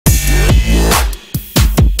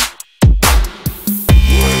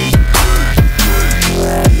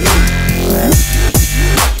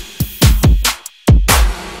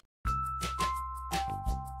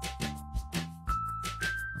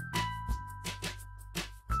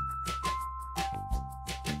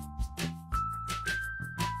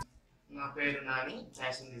నా పేరు Nani,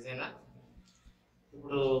 fashion designer.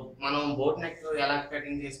 ఇప్పుడు మనం బోట్ నెక్ ఎలా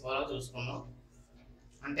కటింగ్ చేసుకోవాలో చూసుకుందాం.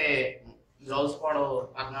 అంటే బ్లౌజ్ పొడవు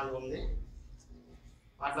 14 ఉంది,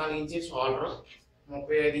 14 ఇంచ్ షోల్డర్,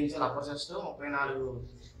 35 ఇంచుల అప్పర్ చెస్ట్, 34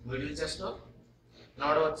 మిడిల్ చెస్ట్,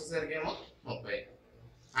 నోడ వచ్చేసరికి ఏమో 30,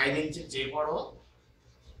 5 ఇంచులు చేయి పొడవు,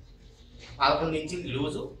 11 ఇంచులు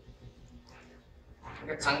లూజు,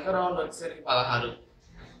 ఇంకా చంక రౌండ్ వచ్చేసరికి 16.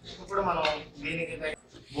 ఇప్పుడు మనం దీనికి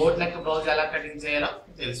బోట్ నెక్ బ్లౌజ్ ఎలా కటింగ్ చేయాలో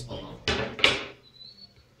తెలుసుకుందాం.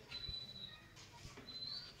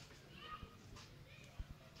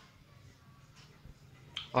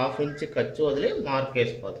 హాఫ్ ఇంచ్ ఖర్చు వదిలి మార్క్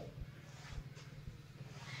వేసుకోవాలి.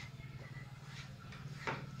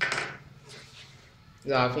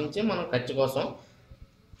 ఇది హాఫ్ ఇంచ్ మనం ఖర్చు కోసం,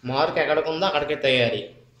 మార్క్ ఎక్కడికి ఉందో అక్కడికే తయారీ.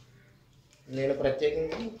 నేను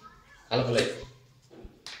ప్రత్యేకంగా కలపలేదు,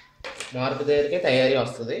 మార్క్ దగ్గరికే తయారీ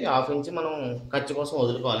వస్తుంది. హాఫ్ ఇంచ్ మనం ఖర్చు కోసం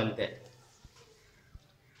వదులుకోవాలి అంతే.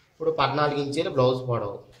 ఇప్పుడు 14 ఇంచీలు బ్లౌజ్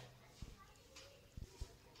పొడవు,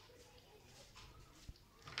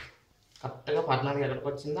 కరెక్ట్గా 14 ఎక్కడికి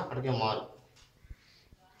వచ్చిందో అక్కడికే మార్క్.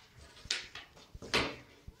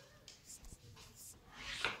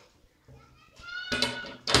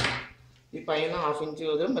 ఈ పైన హాఫ్ ఇంచ్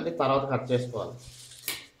వదిలి మళ్ళీ తర్వాత కట్ చేసుకోవాలి.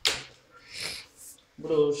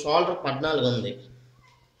 ఇప్పుడు షోల్డర్ 14 ఉంది,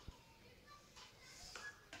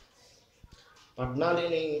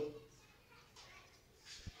 14ని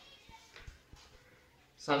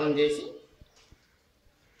సగం చేసి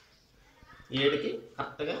 7కి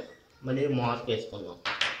కరెక్ట్గా మళ్ళీ మార్క్ వేసుకుందాం.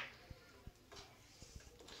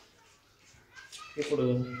 ఇప్పుడు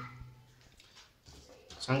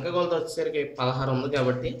చంక కొలత వచ్చేసరికి 16 ఉంది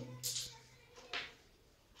కాబట్టి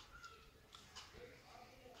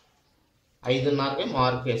 5.5కి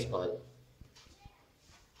మార్క్ వేసుకోవాలి.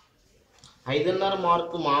 5.5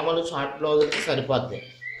 మార్కు మామూలు షార్ట్ బ్లౌజులకి సరిపోద్ది,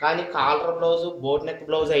 కానీ caller blouse, boat neck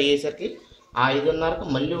blouse అయ్యేసరికి ఆ 5.5కి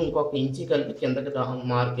మళ్ళీ ఇంకొక ఇంచి కలిపి కిందకి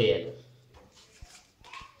మార్క్ వేయాలి.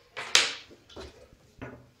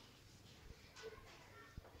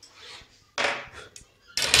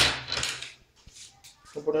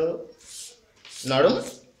 ఇప్పుడు నడుం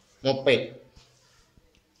 30,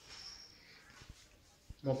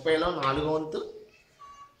 30లో 4 వంతు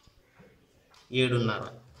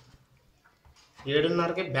 7.5.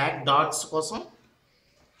 7.5కి బ్యాక్ డాట్స్ కోసం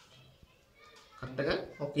కరెక్ట్గా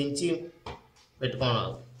 1 ఇంచి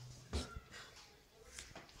పెట్టుకోవాలి.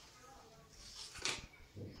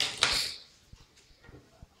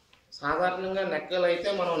 సాధారణంగా నెక్కలు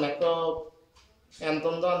అయితే మనం నెక్ ఎంత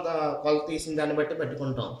ఉందో అంత కొలత తీసిన దాన్ని బట్టి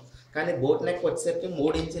పెట్టుకుంటాం, కానీ బోట్ నెక్ వచ్చేసరికి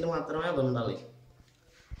 3 ఇంచులు మాత్రమే అది ఉండాలి.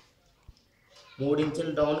 3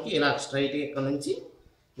 ఇంచులు డౌన్కి ఇలా స్ట్రైట్ ఇక్కడ నుంచి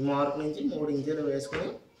ఈ మార్క్ నుంచి 3 ఇంచులు వేసుకొని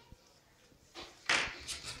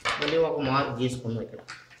మళ్ళీ ఒక మార్క్ గీసుకుందాం. ఇక్కడ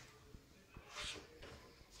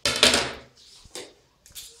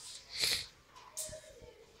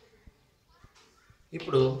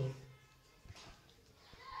ఇప్పుడు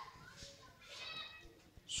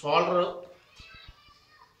షోల్డర్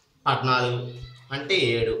 14 అంటే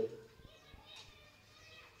 7,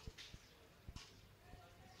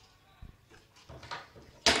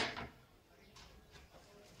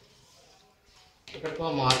 ఇక్కడికి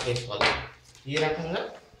మార్క్ వేసుకోవాలి. ఈ రకంగా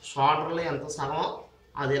షోల్డర్లో ఎంత సగమో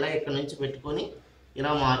అది ఇలా ఇక్కడ నుంచి పెట్టుకొని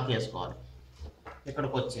ఇలా మార్క్ వేసుకోవాలి.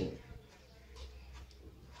 ఇక్కడికి వచ్చింది.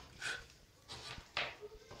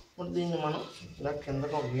 ఇప్పుడు దీన్ని మనం ఇలా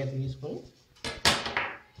కిందకు ఒక గీత తీసుకొని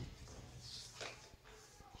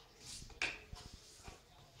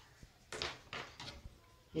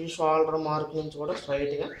ఈ షోల్డర్ మార్క్ నుంచి కూడా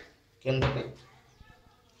స్ట్రైట్గా కిందకి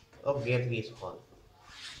ఒక గీత గీసుకోవాలి.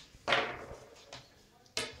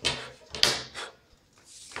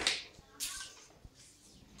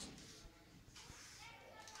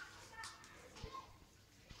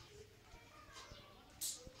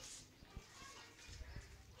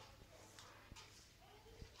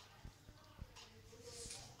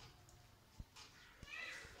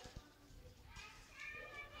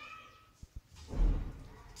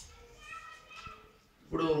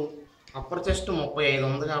 ఇప్పుడు అప్పర్ చెస్ట్ 35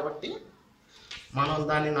 ఉంది కాబట్టి మనం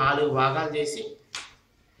దాన్ని 4 భాగాలు చేసి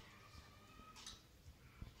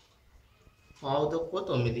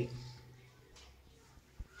 9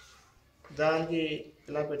 దానికి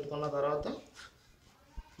ఇలా పెట్టుకున్న తర్వాత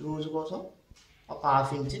లూజ్ కోసం ఒక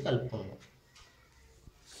హాఫ్ ఇంచ్ కలుపుకుందాం.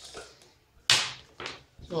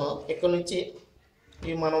 సో ఇక్కడ నుంచి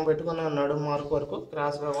ఈ మనం పెట్టుకున్న నడుము మార్క్ వరకు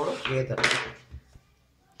క్రాస్గా కూడా గీత.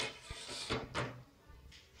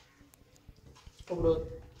 ఇప్పుడు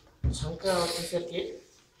చంక వచ్చేసరికి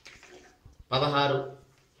 16,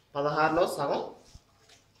 16లో సగం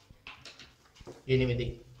 8,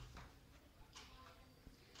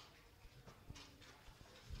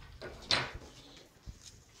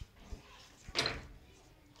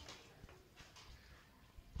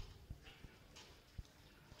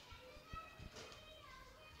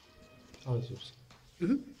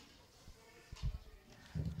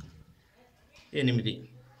 ఎనిమిది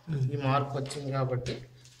ఈ మార్క్ వచ్చింది కాబట్టి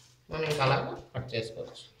మనం ఇంకా అలా కట్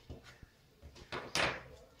చేసుకోవచ్చు.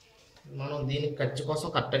 మనం దీనికి ఖర్చు కోసం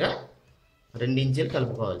కరెక్ట్గా 2 ఇంచీలు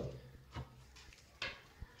కలుపుకోవాలి.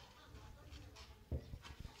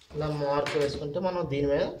 ఇలా మార్క్ వేసుకుంటే మనం దీని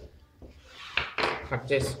మీద కట్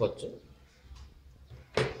చేసుకోవచ్చు.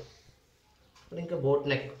 ఇప్పుడు ఇంకా బోట్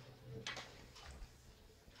నెక్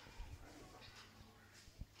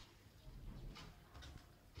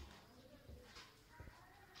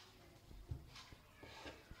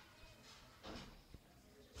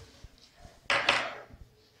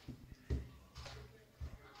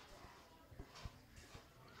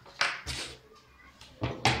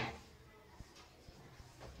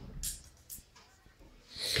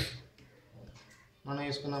మనం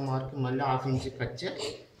వేసుకున్న మార్క్ మళ్ళీ 1/2 ఇంచ్ కట్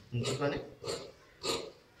ఉంచుకొని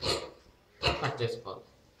కట్ చేసుకోవాలి.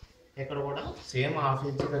 ఇక్కడ కూడా సేమ్ 1/2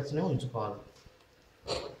 ఇంచ్ కట్నే ఉంచుకోవాలి.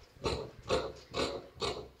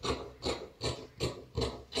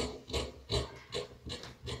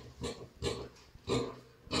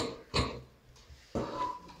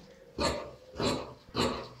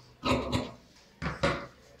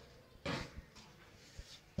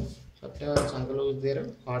 చక్కగా సంకలో దగ్గర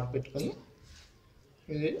కార్డ్ పెట్టుకొని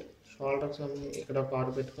ఇది షోల్డర్స్ అన్ని ఇక్కడ కార్డ్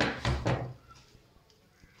పెట్టుకొని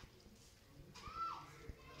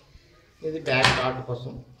ఇది బ్యాక్ డాట్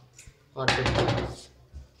కోసం కార్డ్ పెట్టుకొని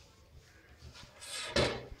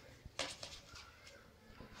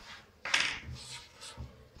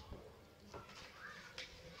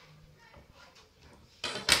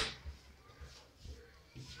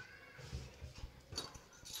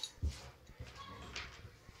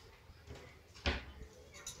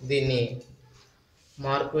దీన్ని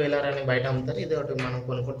మార్క్ వేలర్ అని బయట అమ్ముతారు. ఇది ఒకటి మనం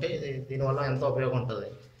కొనుక్కుంటే ఇది దీనివల్ల ఎంతో ఉపయోగం ఉంటుంది.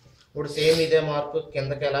 ఇప్పుడు సేమ్ ఇదే మార్క్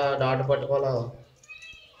కిందకి ఎలా డాట్ పట్టుకోవాలో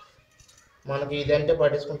మనకి ఇదంటే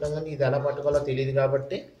పట్టించుకుంటాం, కానీ ఇది ఎలా పట్టుకోవాలో తెలియదు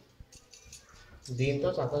కాబట్టి దీంతో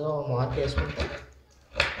చక్కగా మార్క్ వేసుకుంటే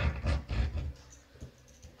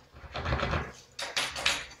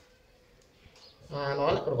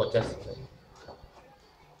దానివల్ల ఇక్కడికి వచ్చేస్తుంది.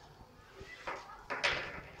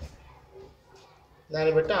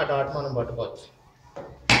 దాన్ని బట్టి ఆ డాట్ మనం పట్టుకోవచ్చు.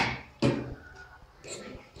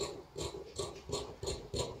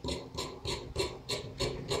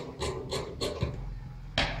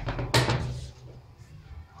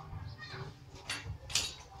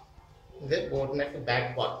 ఇదే boat neck back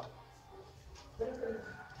part.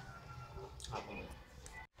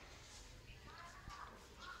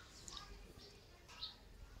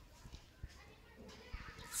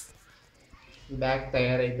 Back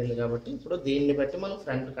తయారైపోయింది కాబట్టి ఇప్పుడు దీన్ని బట్టి మనం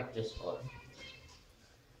ఫ్రంట్ కట్ చేసుకోవాలి.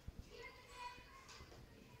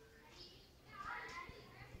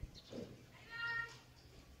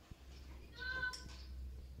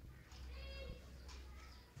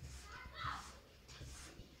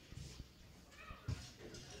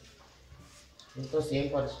 ఇంకో సేమ్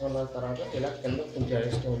పరుచుకున్న తర్వాత ఇలా కింద కొంచెం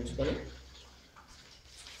అడ్జస్ట్ ఉంచుకొని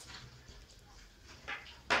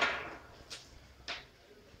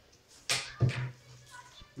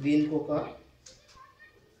దీనికి ఒక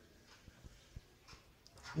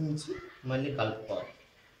ఇంచి మళ్ళీ కలుపుకోవాలి.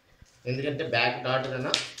 ఎందుకంటే బ్యాక్ డాట్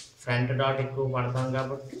కన్నా ఫ్రంట్ డాట్ ఎక్కువ పడతాం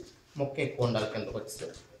కాబట్టి మొక్క ఎక్కువ ఉండాలి కిందకు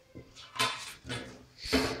వచ్చేసరికి.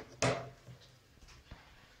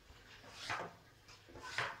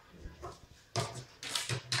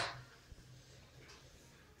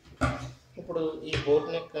 ఇప్పుడు ఈ బోట్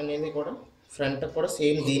నెక్ అనేది కూడా ఫ్రంట్ కూడా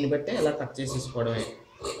సేమ్ దీన్ని బట్టే ఇలా కట్ చేసేసుకోవడమే.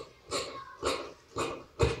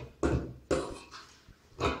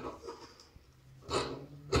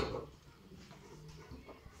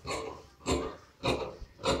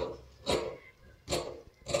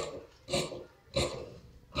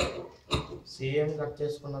 సేమ్ కట్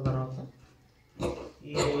చేసుకున్న తర్వాత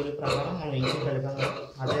ఈ రూల్ ప్రకారం మనం ఇంచి కలిపాం కదా,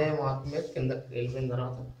 అదే మార్క్ మీద కింద వెళ్ళిపోయిన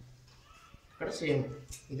తర్వాత ఇక్కడ సేమ్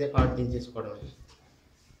ఇదే కార్డ్ దించేసుకోవడమే.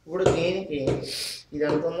 ఇప్పుడు దీనికి ఇది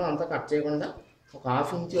ఎంత ఉందో అంతా కట్ చేయకుండా ఒక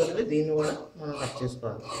 1/2 ఇంచ్ వదిలి దీన్ని కూడా మనం కట్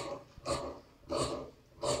చేసుకోవాలి.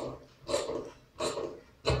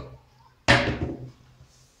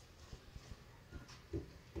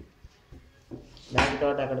 బ్యాక్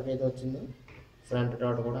డాట్ ఎక్కడికైతే వచ్చిందో ఫ్రంట్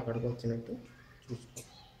డాట్ కూడా అక్కడికి వచ్చినట్టు చూసుకో.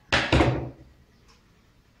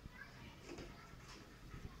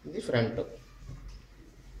 ఇది ఫ్రంట్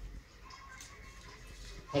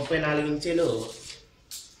 34 ఇంచీలు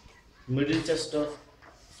మిడిల్ చెస్ట్,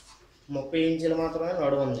 30 ఇంచీలు మాత్రమే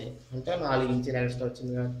నడుము ఉంది, అంటే 4 ఇంచీలు ఎక్స్ట్రా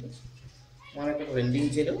వచ్చింది కాబట్టి మనకి 2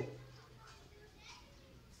 ఇంచీలు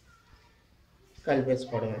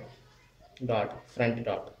కలిపేసుకోవడమే డాట్, ఫ్రంట్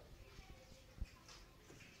డాట్.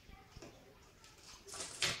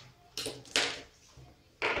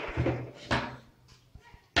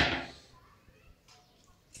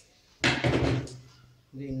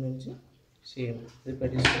 సేమ్ ఇది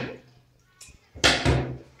పెట్టేసుకొని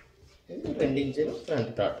ఇది 2 ఇంచులు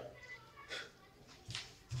ఫ్రంట్ డాట్.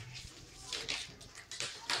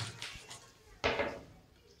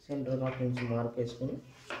 సెంటర్ డాట్ నుంచి మార్క్ వేసుకొని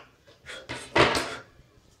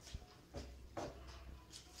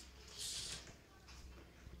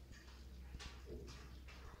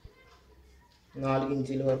 4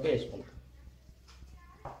 ఇంచుల వరకు వేసుకుంటాం.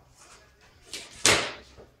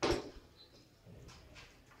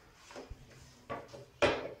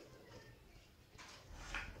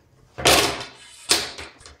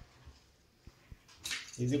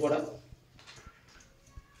 ఇది కూడా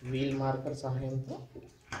వీల్ మార్కర్ సహాయంతో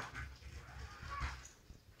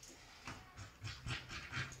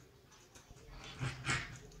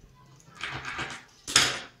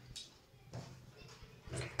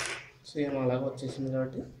సేమ్ అలాగ వచ్చేసింది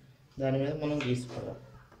కాబట్టి దాని మీద మనం గీసుకోవాలి.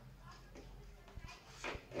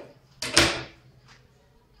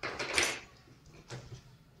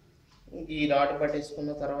 ఈ డాట్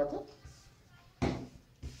పట్టేసుకున్న తర్వాత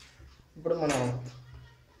ఇప్పుడు మనం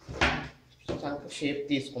షేప్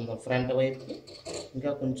తీసుకుందాం. ఫ్రంట్ వైపుకి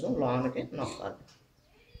ఇంకా కొంచెం లోనకి నొక్కాలి.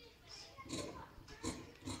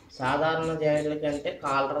 సాధారణ జాకెట్ల కంటే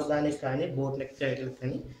కాలర్ దానికి కానీ బోట్ నెక్ జాకెట్లకు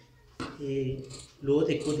కానీ ఈ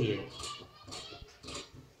లోతు ఎక్కువ తీయాలి.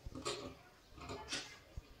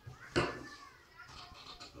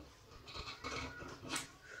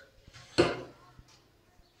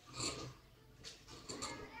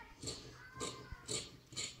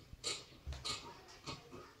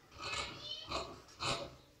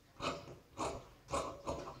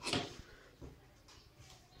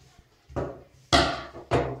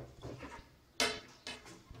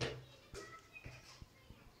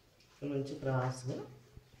 నుంచి క్రాస్గా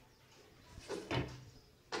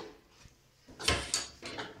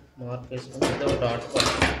మార్క్ వేసుకుని ఏదో dot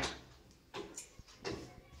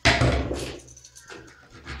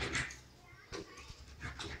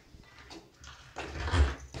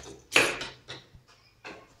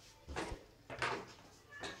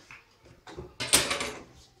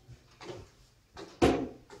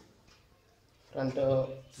front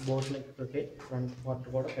boat neck front part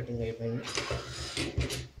కూడా కటింగ్ అయిపోయింది.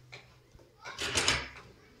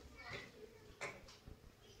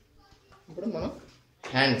 ఇప్పుడు మనం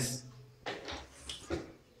హ్యాండ్స్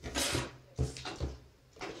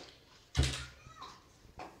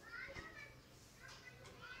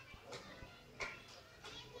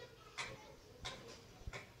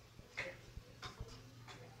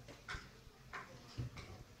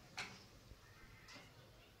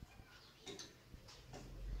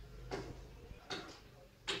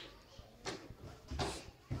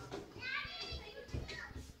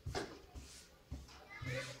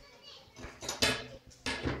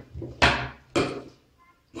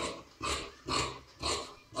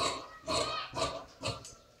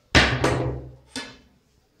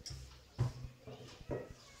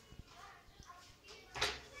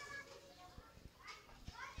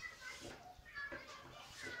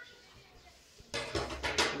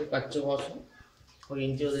ఖర్చు కోసం 1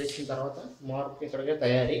 ఇంచు వదిలేసిన తర్వాత మార్క్ ఇక్కడికే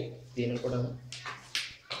తయారీ. దీనికి కూడా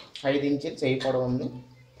 5 ఇంచులు చేయి పొడవు ఉంది.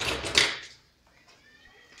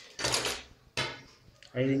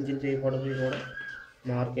 5 ఇంచులు చేయి పొడవు కూడా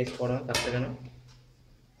మార్క్ వేసుకోవడం కరెక్ట్గా.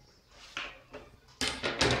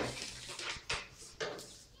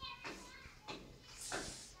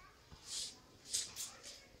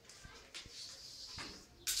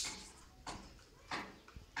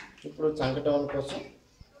 ఇప్పుడు చంకటౌన్ కోసం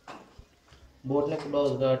బోట్ నెక్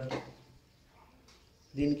బ్లౌజ్ కాబట్టి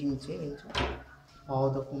దీనికి నుంచి పావు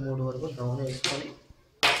తక్కువ 3 వరకు డౌన్ వేసుకొని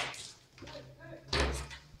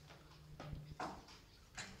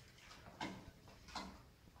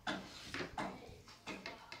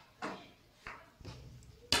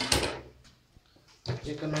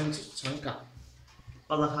ఇక్కడ నుంచి చంక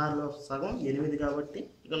 16లో సగం 8 కాబట్టి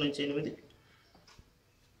ఇక్కడ నుంచి 8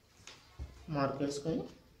 మార్క్ వేసుకొని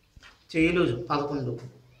చేయి లూజు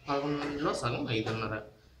 11లో సగం 5.5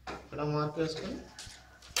 ఇక్కడ మార్క్ వేసుకొని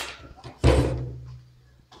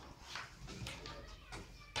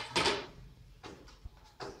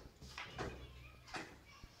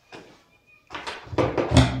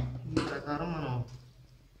ఈ ప్రకారం మనం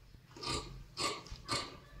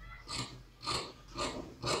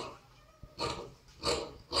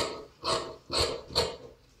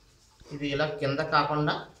ఇది ఇలా కింద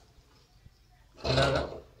కాకుండా ఇలాగా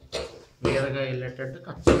మీదగా వెళ్ళేటట్టు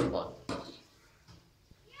కట్ చేసుకోవాలి.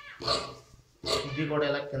 ఇది కూడా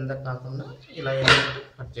ఇలా కింద కాకుండా ఇలా వెళ్ళేటట్టు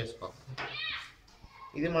కట్ చేసుకోవాలి.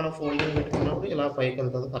 ఇది మనం ఫోల్డింగ్ పెట్టుకున్నప్పుడు ఇలా పైకి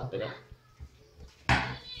వెళ్తుంది కరెక్ట్గా.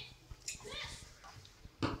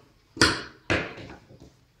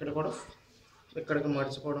 ఇక్కడ కూడా ఇక్కడికి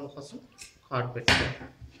మర్చిపోవడం కోసం కార్డ్ పెట్టుకోవాలి.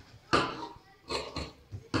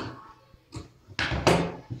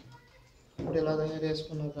 ఇప్పుడు ఇలా తయారు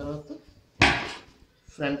చేసుకున్న తర్వాత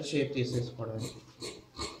ఫ్రంట్ షేప్ తీసేసుకోవడం.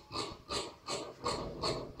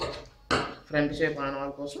 ఫ్రంట్ షేప్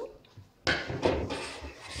ఆనవాళ్ళ కోసం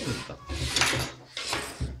ఇంకా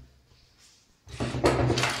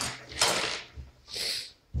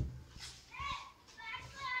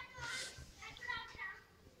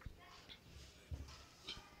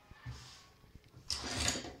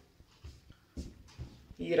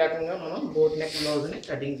ఈ రకంగా మనం బోట్ నెక్ బ్లౌజ్ని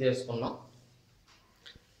కటింగ్ చేసుకున్నాం.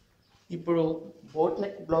 ఇప్పుడు బోట్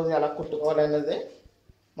నెక్ బ్లౌజ్ ఎలా కుట్టుకోవాలి అనేది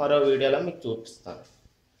మరో వీడియోలో మీకు చూపిస్తాను.